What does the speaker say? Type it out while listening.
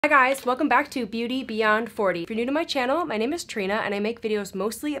Hi guys, welcome back to Beauty Beyond 40. If you're new to my channel, my name is Trina and I make videos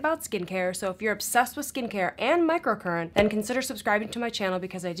mostly about skincare, so if you're obsessed with skincare and microcurrent, then consider subscribing to my channel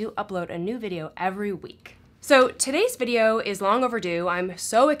because I do upload a new video every week. So today's video is long overdue. I'm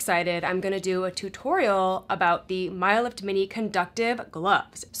so excited. I'm gonna do a tutorial about the Myolift Mini Conductive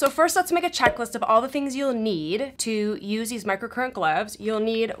Gloves. So first, let's make a checklist of all the things you'll need to use these microcurrent gloves. You'll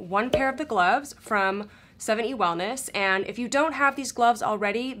need one pair of the gloves from 7E Wellness, and if you don't have these gloves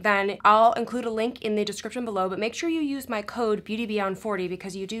already, then I'll include a link in the description below, but make sure you use my code BeautyBeyond40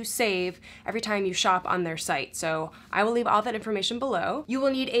 because you do save every time you shop on their site. So I will leave all that information below. You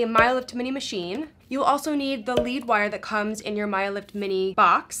will need a Myolift Mini machine. You will also need the lead wire that comes in your Myolift Mini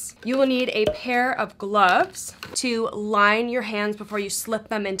box. You will need a pair of gloves to line your hands before you slip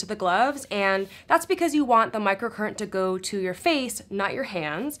them into the gloves, and that's because you want the microcurrent to go to your face, not your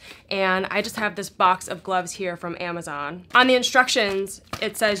hands. And I just have this box of gloves here from Amazon. On the instructions,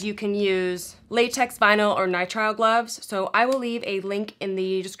 it says you can use latex, vinyl, or nitrile gloves, so I will leave a link in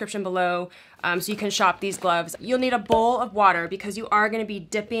the description below so you can shop these gloves. You'll need a bowl of water because you are going to be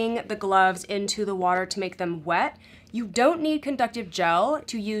dipping the gloves into the water to make them wet. You don't need conductive gel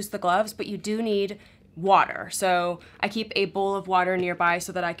to use the gloves, but you do need water. So I keep a bowl of water nearby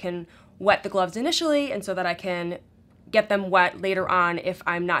so that I can wet the gloves initially and so that I can get them wet later on if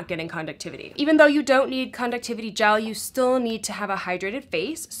I'm not getting conductivity. Even though you don't need conductivity gel, you still need to have a hydrated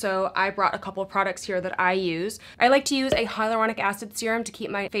face. So I brought a couple of products here that I use. I like to use a hyaluronic acid serum to keep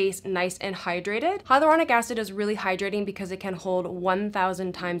my face nice and hydrated. Hyaluronic acid is really hydrating because it can hold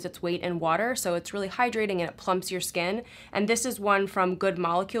 1,000 times its weight in water. So it's really hydrating and it plumps your skin. And this is one from Good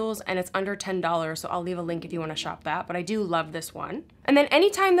Molecules and it's under $10. So I'll leave a link if you want to shop that, but I do love this one. And then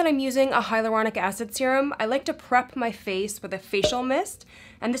anytime that I'm using a hyaluronic acid serum, I like to prep my face with a facial mist,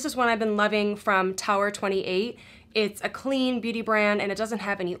 and this is one I've been loving from Tower 28. It's a clean beauty brand and it doesn't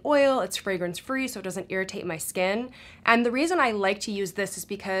have any oil, it's fragrance free so it doesn't irritate my skin. And the reason I like to use this is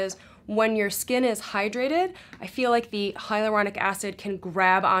because when your skin is hydrated, I feel like the hyaluronic acid can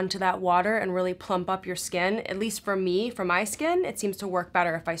grab onto that water and really plump up your skin. At least for me, for my skin, it seems to work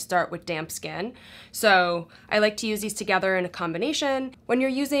better if I start with damp skin. So I like to use these together in a combination. When you're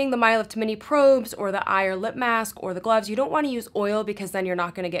using the Myolift Mini probes or the eye or lip mask or the gloves, you don't want to use oil because then you're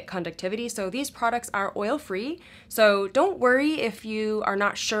not going to get conductivity. So these products are oil-free. So don't worry if you are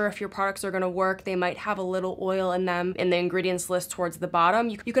not sure if your products are going to work. They might have a little oil in them in the ingredients list towards the bottom.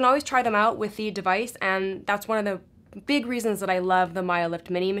 You can always try them out with the device, and that's one of the big reasons that I love the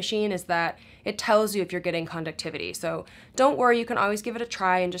Myolift Mini machine is that it tells you if you're getting conductivity. So don't worry, you can always give it a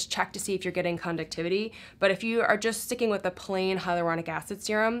try and just check to see if you're getting conductivity. But if you are just sticking with a plain hyaluronic acid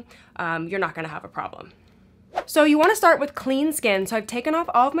serum, you're not going to have a problem. So you want to start with clean skin. So I've taken off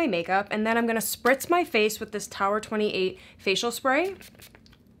all of my makeup and then I'm going to spritz my face with this Tower 28 facial spray.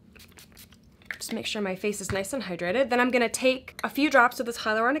 Just make sure my face is nice and hydrated. Then I'm gonna take a few drops of this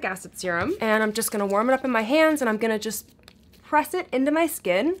hyaluronic acid serum and I'm just gonna warm it up in my hands and I'm gonna just press it into my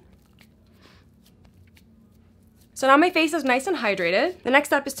skin. So now my face is nice and hydrated. The next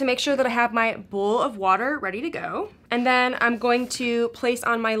step is to make sure that I have my bowl of water ready to go. And then I'm going to place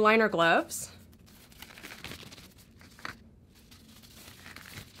on my liner gloves.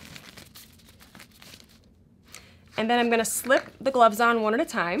 And then I'm gonna slip the gloves on one at a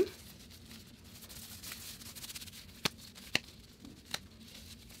time.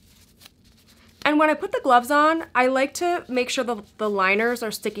 And when I put the gloves on, I like to make sure the liners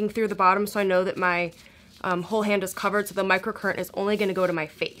are sticking through the bottom so I know that my whole hand is covered, so the microcurrent is only going to go to my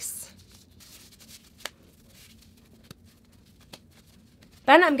face.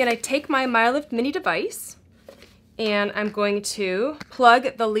 Then I'm going to take my Myolift Mini device and I'm going to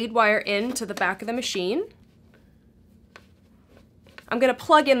plug the lead wire into the back of the machine. I'm going to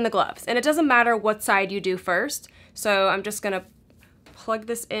plug in the gloves, and it doesn't matter what side you do first. So I'm just going to plug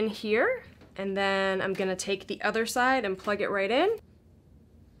this in here. And then I'm gonna take the other side and plug it right in.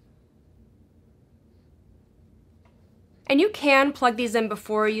 And you can plug these in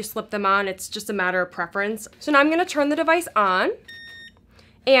before you slip them on, it's just a matter of preference. So now I'm gonna turn the device on,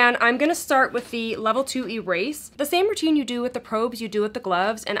 and I'm gonna start with the level 2 erase. The same routine you do with the probes, you do with the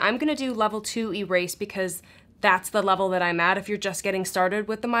gloves, and I'm gonna do level 2 erase because that's the level that I'm at. If you're just getting started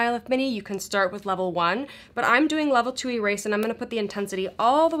with the Myolift Mini, you can start with level 1, but I'm doing level 2 erase and I'm gonna put the intensity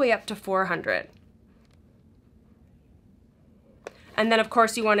all the way up to 400. And then of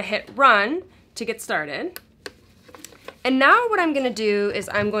course you wanna hit run to get started. And now what I'm gonna do is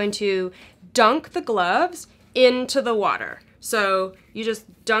I'm going to dunk the gloves into the water. So you just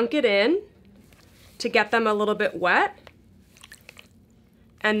dunk it in to get them a little bit wet,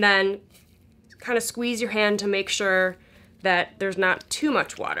 and then kind of squeeze your hand to make sure that there's not too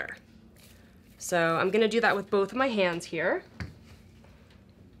much water. So I'm gonna do that with both of my hands here.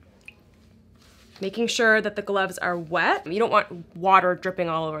 Making sure that the gloves are wet. You don't want water dripping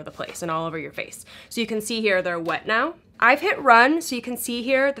all over the place and all over your face. So you can see here they're wet now. I've hit run, so you can see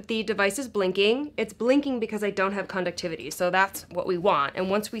here that the device is blinking. It's blinking because I don't have conductivity, so that's what we want. And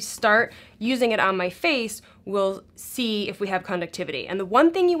once we start using it on my face, we'll see if we have conductivity. And the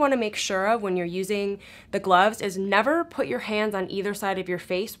one thing you want to make sure of when you're using the gloves is never put your hands on either side of your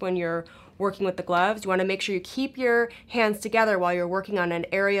face when you're working with the gloves. You want to make sure you keep your hands together while you're working on an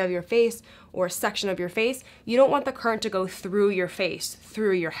area of your face or a section of your face. You don't want the current to go through your face,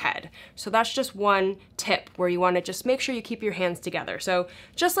 through your head. So that's just one tip where you want to just make sure you keep your hands together. So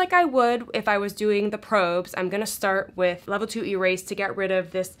just like I would if I was doing the probes, I'm going to start with level 2 erase to get rid of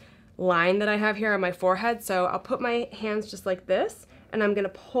this line that I have here on my forehead. So I'll put my hands just like this and I'm going to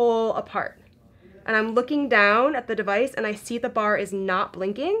pull apart. And I'm looking down at the device and I see the bar is not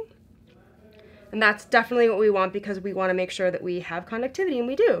blinking. And that's definitely what we want because we want to make sure that we have conductivity, and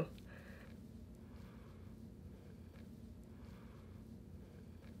we do.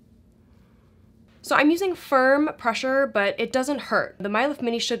 So I'm using firm pressure, but it doesn't hurt. The Myolift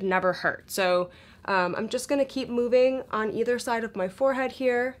Mini should never hurt. So I'm just gonna keep moving on either side of my forehead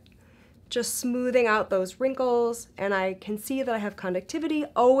here, just smoothing out those wrinkles, and I can see that I have conductivity,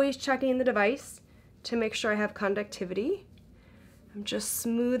 always checking the device to make sure I have conductivity. I'm just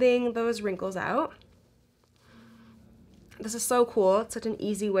smoothing those wrinkles out. This is so cool. It's such an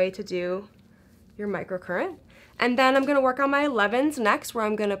easy way to do your microcurrent. And then I'm gonna work on my 11s next, where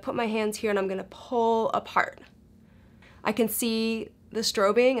I'm gonna put my hands here and I'm gonna pull apart. I can see the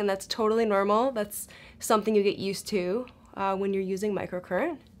strobing, and that's totally normal. That's something you get used to when you're using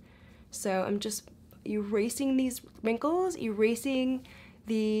microcurrent. So I'm just erasing these wrinkles, erasing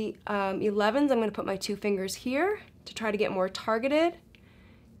the 11s. I'm gonna put my 2 fingers here to try to get more targeted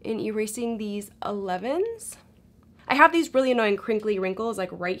in erasing these 11s. I have these really annoying crinkly wrinkles like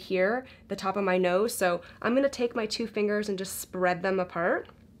right here, the top of my nose, so I'm gonna take my 2 fingers and just spread them apart.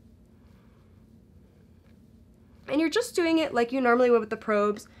 And you're just doing it like you normally would with the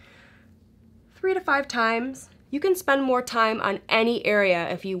probes, 3 to 5 times. You can spend more time on any area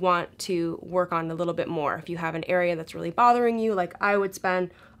if you want to work on a little bit more. If you have an area that's really bothering you, like I would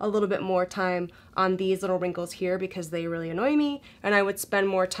spend a little bit more time on these little wrinkles here because they really annoy me, and I would spend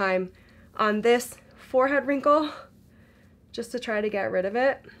more time on this forehead wrinkle just to try to get rid of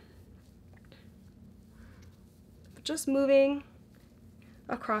it. Just moving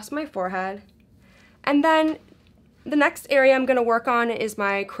across my forehead. And then the next area I'm gonna work on is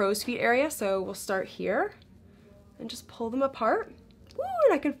my crow's feet area, so we'll start here and just pull them apart. Woo,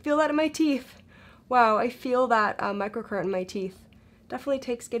 and I can feel that in my teeth. Wow, I feel that microcurrent in my teeth. Definitely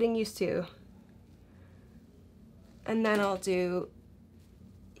takes getting used to. And then I'll do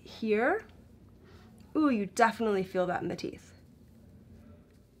here. Ooh, you definitely feel that in the teeth.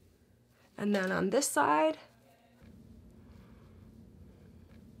 And then on this side.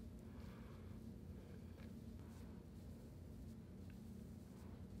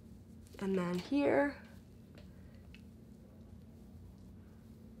 And then here.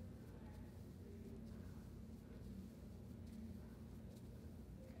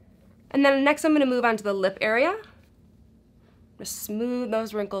 And then next I'm going to move on to the lip area. Just smooth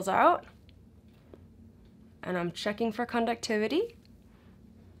those wrinkles out. And I'm checking for conductivity.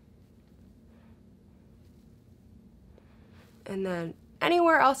 And then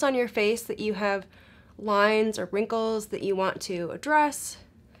anywhere else on your face that you have lines or wrinkles that you want to address,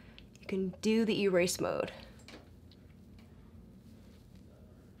 you can do the erase mode.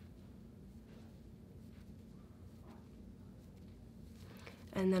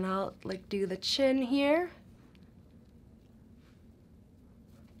 And then I'll like do the chin here.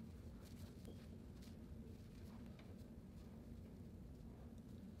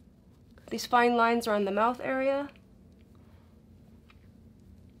 These fine lines are on the mouth area.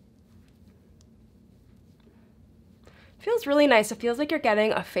 Feels really nice. It feels like you're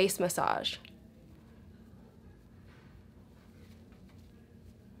getting a face massage.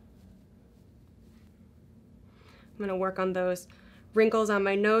 I'm gonna work on those wrinkles on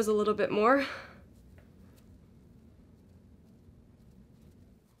my nose a little bit more.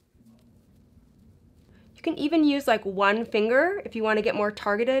 You can even use like one finger if you want to get more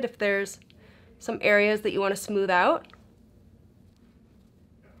targeted, if there's some areas that you want to smooth out.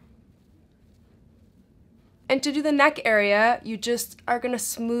 And to do the neck area, you just are going to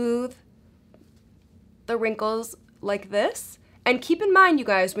smooth the wrinkles like this. And keep in mind, you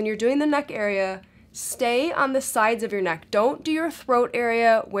guys, when you're doing the neck area, stay on the sides of your neck. Don't do your throat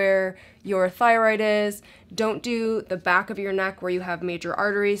area where your thyroid is. Don't do the back of your neck where you have major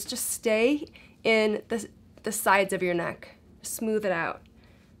arteries. Just stay in the sides of your neck. Smooth it out.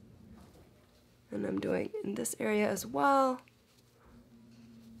 And I'm doing in this area as well.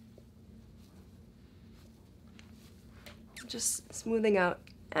 Just smoothing out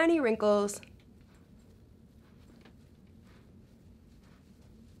any wrinkles.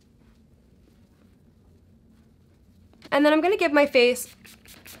 And then I'm going to give my face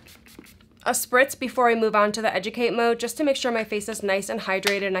a spritz before I move on to the educate mode, just to make sure my face is nice and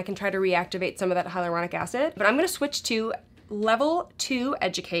hydrated and I can try to reactivate some of that hyaluronic acid. But I'm going to switch to level 2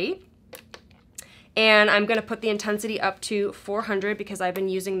 educate. And I'm going to put the intensity up to 400 because I've been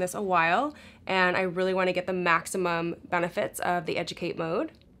using this a while and I really want to get the maximum benefits of the educate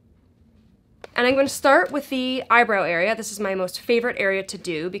mode. And I'm going to start with the eyebrow area. This is my most favorite area to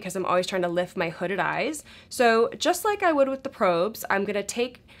do because I'm always trying to lift my hooded eyes. So just like I would with the probes, I'm going to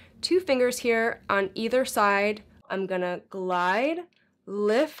take 2 fingers here on either side. I'm going to glide,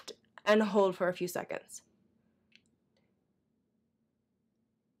 lift, and hold for a few seconds.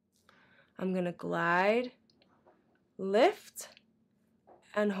 I'm going to glide, lift,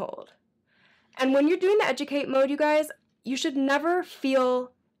 and hold. And when you're doing the educate mode, you guys, you should never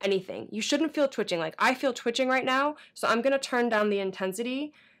feel anything. You shouldn't feel twitching. Like I feel twitching right now, so I'm going to turn down the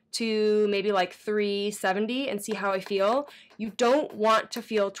intensity to maybe like 370 and see how I feel. You don't want to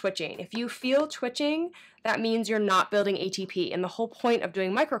feel twitching. If you feel twitching, that means you're not building ATP. And the whole point of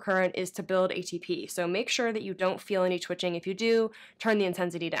doing microcurrent is to build ATP. So make sure that you don't feel any twitching. If you do, turn the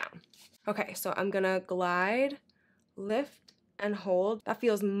intensity down. Okay, so I'm gonna glide, lift, and hold. That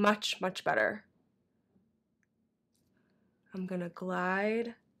feels much, much better. I'm gonna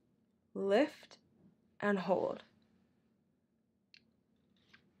glide, lift, and hold.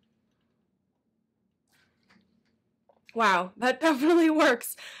 Wow, that definitely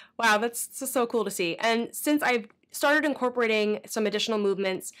works. Wow, that's so cool to see. And since I've started incorporating some additional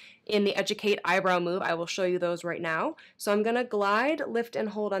movements in the educate eyebrow move, I will show you those right now. So I'm gonna glide, lift, and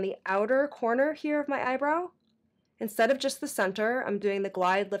hold on the outer corner here of my eyebrow. Instead of just the center, I'm doing the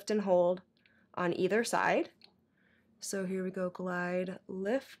glide, lift, and hold on either side. So here we go, glide,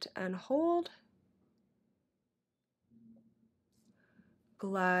 lift, and hold.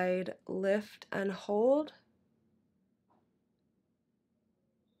 Glide, lift, and hold.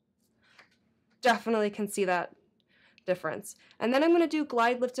 Definitely can see that difference. And then I'm going to do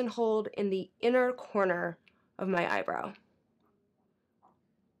glide, lift, and hold in the inner corner of my eyebrow.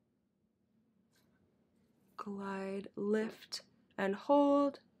 Glide, lift, and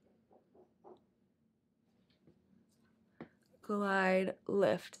hold. Glide,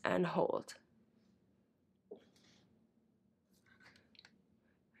 lift, and hold.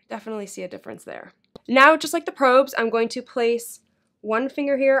 Definitely see a difference there. Now, just like the probes, I'm going to place one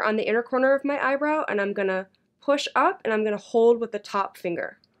finger here on the inner corner of my eyebrow, and I'm going to push up, and I'm going to hold with the top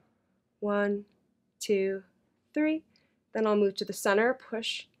finger. 1, 2, 3. Then I'll move to the center,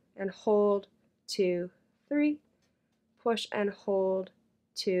 push and hold, 2, 3. Push and hold,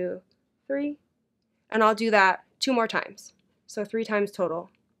 2, 3. And I'll do that 2 more times. So 3 times total.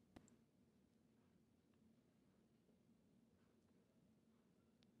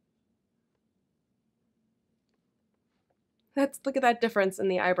 Look at that difference in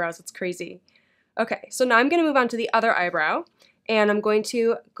the eyebrows. It's crazy. Okay, so now I'm going to move on to the other eyebrow, and I'm going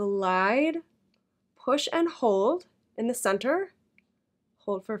to glide, push and hold in the center.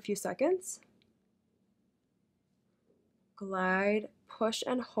 Hold for a few seconds. Glide, push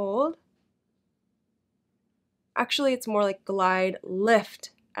and hold. Actually, it's more like glide,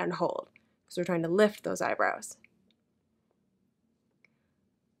 lift and hold, because we're trying to lift those eyebrows.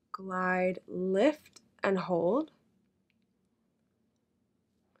 Glide, lift and hold.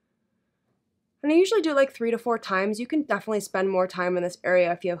 And I usually do like 3 to 4 times. You can definitely spend more time in this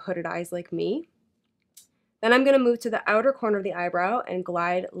area if you have hooded eyes like me. Then I'm going to move to the outer corner of the eyebrow and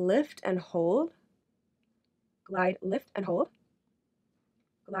glide, lift, and hold. Glide, lift, and hold.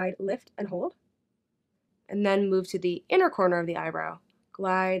 Glide, lift, and hold. And then move to the inner corner of the eyebrow.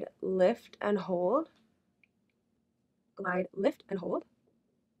 Glide, lift, and hold. Glide, lift, and hold.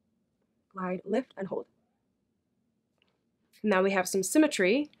 Glide, lift, and hold. Now we have some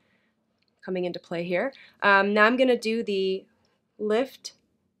symmetry coming into play here. Now I'm going to do the lift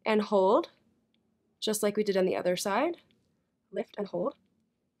and hold, just like we did on the other side. Lift and hold,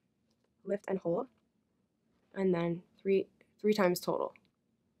 lift and hold, and then three times total.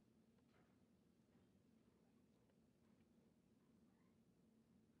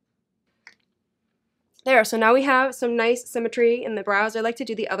 There, so now we have some nice symmetry in the brows. I like to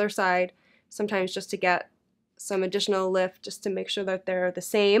do the other side sometimes just to get some additional lift, just to make sure that they're the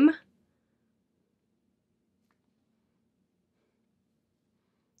same.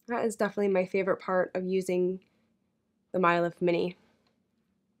 That is definitely my favorite part of using the Myolift Mini.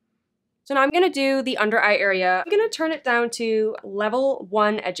 So now I'm going to do the under eye area. I'm going to turn it down to level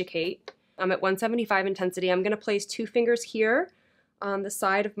 1 educate. I'm at 175 intensity. I'm going to place 2 fingers here on the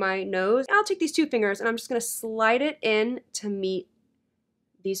side of my nose. I'll take these 2 fingers and I'm just going to slide it in to meet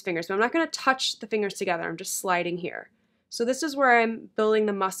these fingers. But I'm not going to touch the fingers together. I'm just sliding here. So this is where I'm building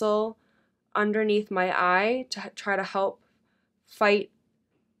the muscle underneath my eye to try to help fight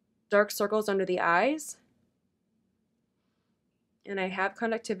dark circles under the eyes. And I have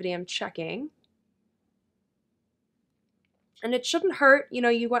conductivity, I'm checking. And it shouldn't hurt. You know,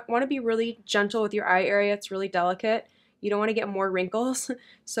 you want to be really gentle with your eye area. It's really delicate. You don't want to get more wrinkles.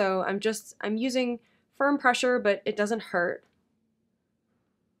 So I'm using firm pressure, but it doesn't hurt.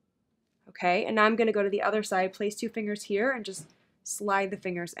 Okay, and now I'm going to go to the other side, place 2 fingers here and just slide the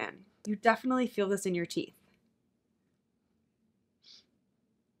fingers in. You definitely feel this in your teeth.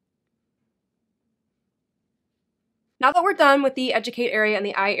 Now that we're done with the educate area and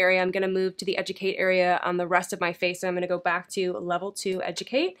the eye area, I'm going to move to the educate area on the rest of my face. So I'm going to go back to level 2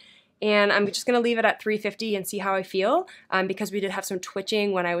 educate. And I'm just going to leave it at 350 and see how I feel because we did have some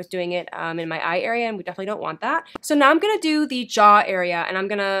twitching when I was doing it in my eye area, and we definitely don't want that. So now I'm going to do the jaw area, and I'm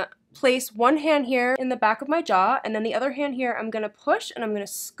going to place one hand here in the back of my jaw, and then the other hand here I'm going to push and I'm going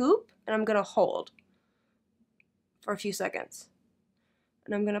to scoop and I'm going to hold for a few seconds.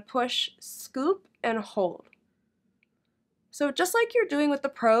 And I'm going to push, scoop, and hold. So just like you're doing with the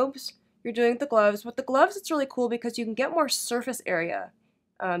probes, you're doing with the gloves. With the gloves, it's really cool because you can get more surface area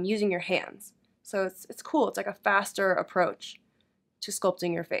using your hands. So it's cool. It's like a faster approach to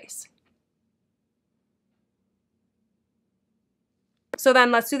sculpting your face. So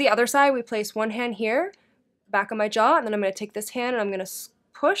then let's do the other side. We place one hand here, back of my jaw, and then I'm going to take this hand and I'm going to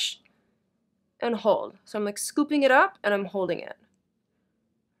push and hold. So I'm like scooping it up and I'm holding it.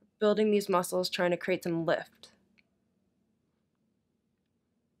 Building these muscles, trying to create some lift.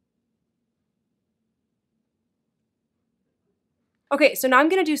 Okay, so now I'm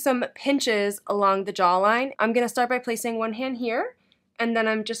going to do some pinches along the jawline. I'm going to start by placing one hand here, and then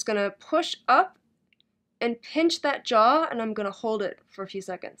I'm just going to push up and pinch that jaw, and I'm going to hold it for a few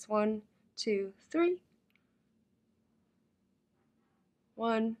seconds. 1, 2, 3.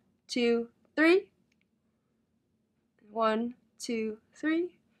 1, 2, 3. 1, 2, 3.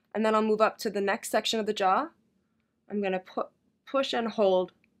 And then I'll move up to the next section of the jaw. I'm going to push and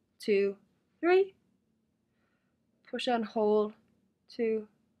hold. 2, 3. Push and hold. 2,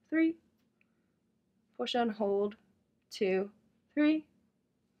 3. Push and hold. 2, 3.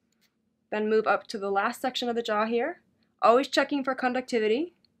 Then move up to the last section of the jaw here. Always checking for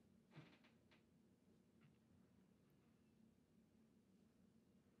conductivity.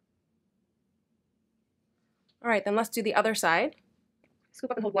 All right, then let's do the other side.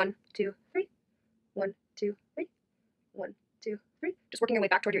 Scoop up and hold 1, 2, 3. 1, 2, 3. 1, 2, 3. Just working your way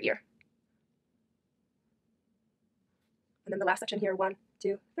back toward your ear. And then the last section here, 1,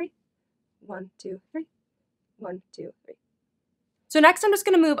 2, 3. 1, 2, 3. 1, 2, 3. So next I'm just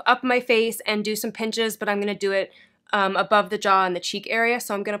going to move up my face and do some pinches, but I'm going to do it above the jaw and the cheek area.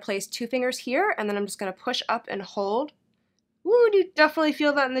 So I'm going to place 2 fingers here, and then I'm just going to push up and hold. Woo, you definitely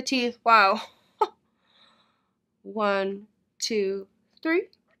feel that in the teeth. Wow. 1, 2, 3.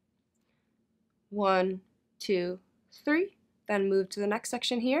 1, 2, 3. Then move to the next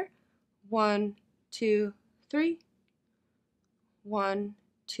section here. 1, 2, 3. 1,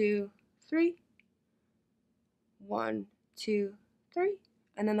 2, 3. 1, 2, 3.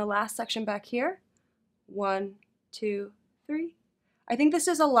 And then the last section back here. 1, 2, 3. I think this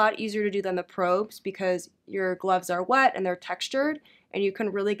is a lot easier to do than the probes because your gloves are wet and they're textured, and you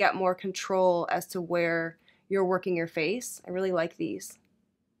can really get more control as to where you're working your face. I really like these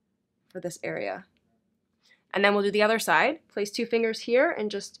for this area. And then we'll do the other side. Place 2 fingers here and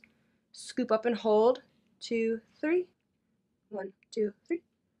just scoop up and hold. 2, 3. 1, 2, 3.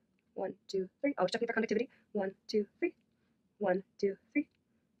 1, 2, 3. Always checking for conductivity. 1, 2, 3. 1, 2, 3.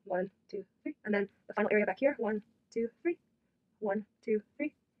 1, 2, 3. And then the final area back here. 1, 2, 3. 1, 2,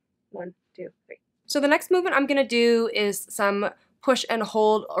 3. 1, 2, 3. So the next movement I'm going to do is some push and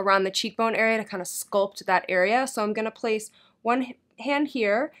hold around the cheekbone area to kind of sculpt that area. So I'm going to place one hand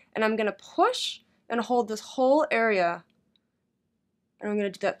here, and I'm going to push and hold this whole area. And I'm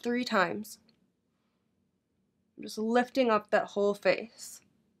going to do that 3 times. I'm just lifting up that whole face.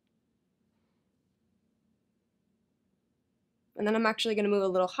 And then I'm actually going to move a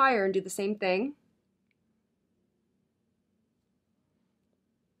little higher and do the same thing.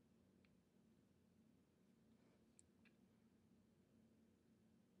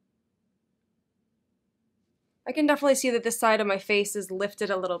 I can definitely see that this side of my face is lifted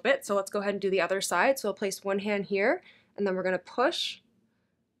a little bit, so let's go ahead and do the other side. So I'll place one hand here, and then we're going to push,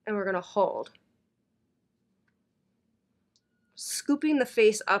 and we're going to hold. Scooping the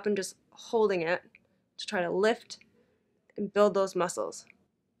face up and just holding it to try to lift and build those muscles.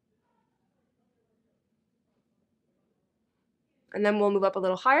 And then we'll move up a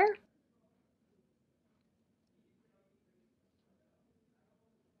little higher.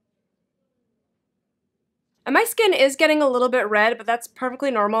 And my skin is getting a little bit red, but that's perfectly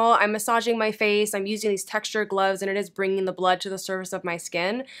normal. I'm massaging my face, I'm using these textured gloves, and it is bringing the blood to the surface of my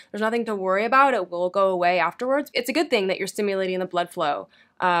skin. There's nothing to worry about. It will go away afterwards. It's a good thing that you're stimulating the blood flow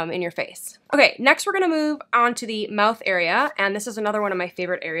in your face. Okay, next we're gonna move on to the mouth area, and this is another one of my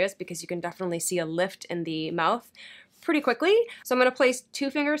favorite areas because you can definitely see a lift in the mouth pretty quickly. So I'm gonna place 2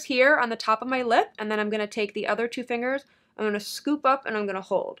 fingers here on the top of my lip, and then I'm gonna take the other 2 fingers, I'm gonna scoop up, and I'm gonna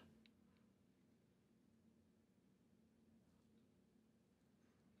hold.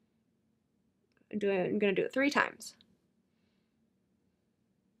 I'm gonna do it 3 times.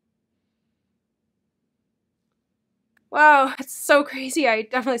 Wow, it's so crazy. I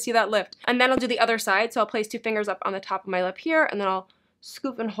definitely see that lift. And then I'll do the other side. So I'll place 2 fingers up on the top of my lip here, and then I'll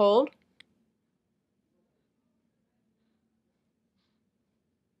scoop and hold.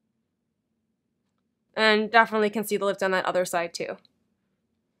 And definitely can see the lift on that other side too.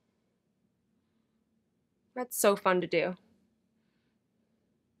 That's so fun to do.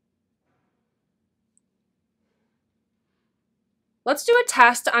 Let's do a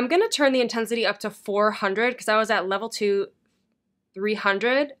test. I'm gonna turn the intensity up to 400 because I was at level 2,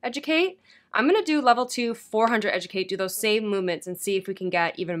 300 educate. I'm gonna do level 2, 400 educate, do those same movements and see if we can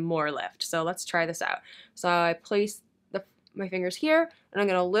get even more lift. So let's try this out. So I place my fingers here and I'm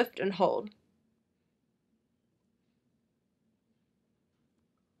gonna lift and hold.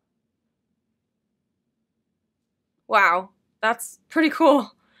 Wow, that's pretty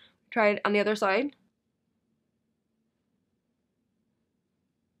cool. Try it on the other side.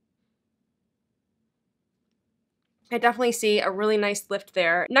 I definitely see a really nice lift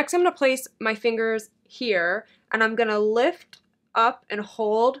there. Next, I'm gonna place my fingers here and I'm gonna lift up and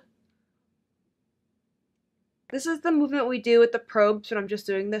hold. This is the movement we do with the probes, but I'm just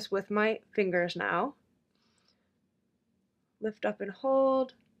doing this with my fingers now. Lift up and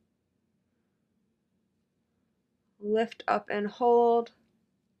hold. Lift up and hold.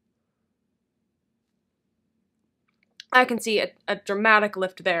 I can see a dramatic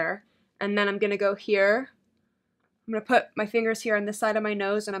lift there. And then I'm gonna go here. I'm gonna put my fingers here on this side of my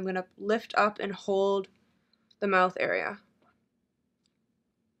nose and I'm gonna lift up and hold the mouth area.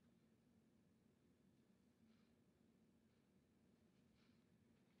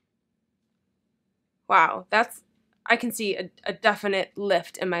 Wow, I can see a definite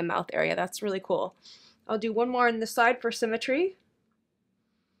lift in my mouth area. That's really cool. I'll do one more on this side for symmetry.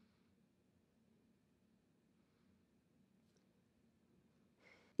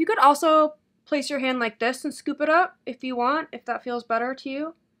 You could also place your hand like this and scoop it up if you want, if that feels better to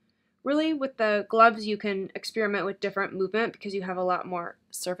you. Really, with the gloves, you can experiment with different movement because you have a lot more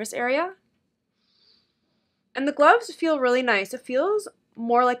surface area. And the gloves feel really nice. It feels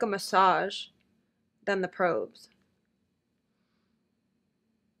more like a massage than the probes.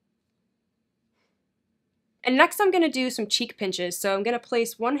 And next I'm going to do some cheek pinches. So I'm going to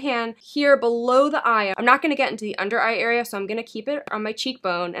place one hand here below the eye. I'm not going to get into the under eye area, so I'm going to keep it on my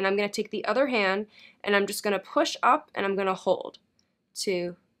cheekbone, and I'm going to take the other hand and I'm just going to push up and I'm going to hold.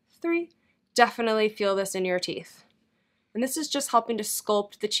 2, 3. Definitely feel this in your teeth. And this is just helping to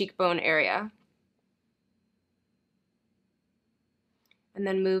sculpt the cheekbone area. And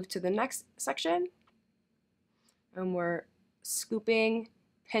then move to the next section. And we're scooping,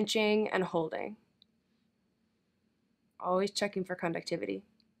 pinching, and holding. Always checking for conductivity.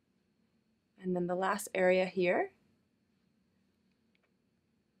 And then the last area here.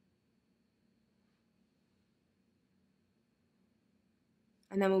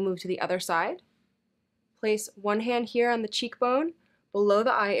 And then we'll move to the other side. Place one hand here on the cheekbone below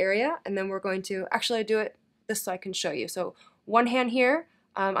the eye area, and then we're going to, actually I do it this so I can show you. So one hand here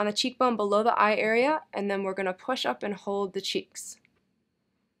on the cheekbone below the eye area, and then we're going to push up and hold the cheeks.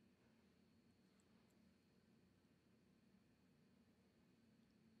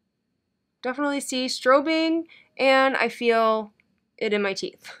 Definitely see strobing, and I feel it in my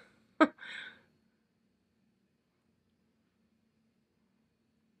teeth.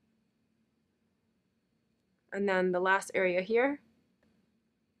 And then the last area here.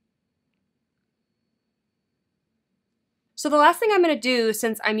 So the last thing I'm going to do,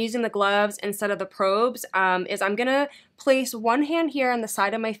 since I'm using the gloves instead of the probes, is I'm going to place one hand here on the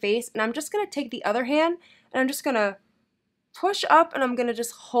side of my face, and I'm just going to take the other hand And I'm just gonna push up and I'm gonna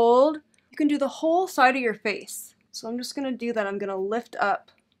just hold. You can do the whole side of your face. So I'm just gonna do that. I'm gonna lift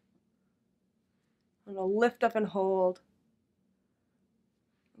up. I'm gonna lift up and hold.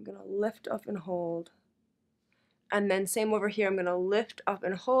 I'm gonna lift up and hold. And then same over here, I'm gonna lift up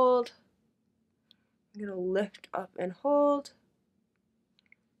and hold. I'm gonna lift up and hold.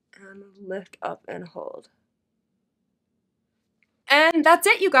 And lift up and hold. And that's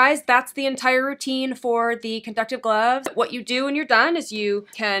it, you guys. That's the entire routine for the conductive gloves. What you do when you're done is you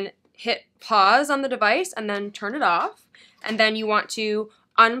can hit pause on the device and then turn it off. And then you want to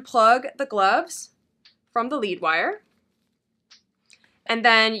unplug the gloves from the lead wire. And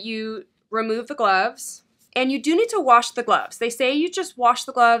then you remove the gloves. And you do need to wash the gloves. They say you just wash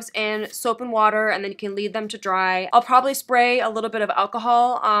the gloves in soap and water and then you can leave them to dry. I'll probably spray a little bit of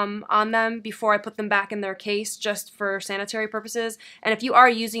alcohol on them before I put them back in their case just for sanitary purposes. And if you are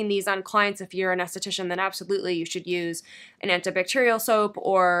using these on clients, if you're an esthetician, then absolutely you should use an antibacterial soap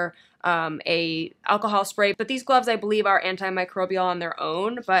or a alcohol spray. But these gloves, I believe, are antimicrobial on their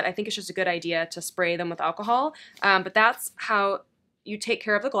own, but I think it's just a good idea to spray them with alcohol. But that's how you take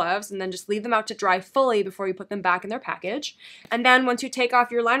care of the gloves, and then just leave them out to dry fully before you put them back in their package. And then once you take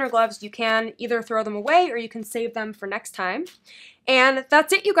off your liner gloves, you can either throw them away or you can save them for next time. And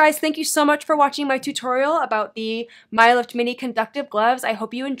that's it, you guys. Thank you so much for watching my tutorial about the Myolift Mini Conductive Gloves. I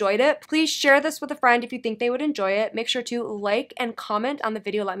hope you enjoyed it. Please share this with a friend if you think they would enjoy it. Make sure to like and comment on the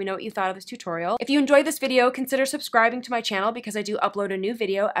video. Let me know what you thought of this tutorial. If you enjoyed this video, consider subscribing to my channel because I do upload a new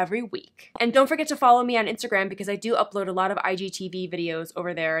video every week. And don't forget to follow me on Instagram because I do upload a lot of IGTV videos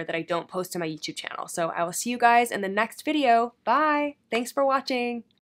over there that I don't post to my YouTube channel. So I will see you guys in the next video. Bye! Thanks for watching!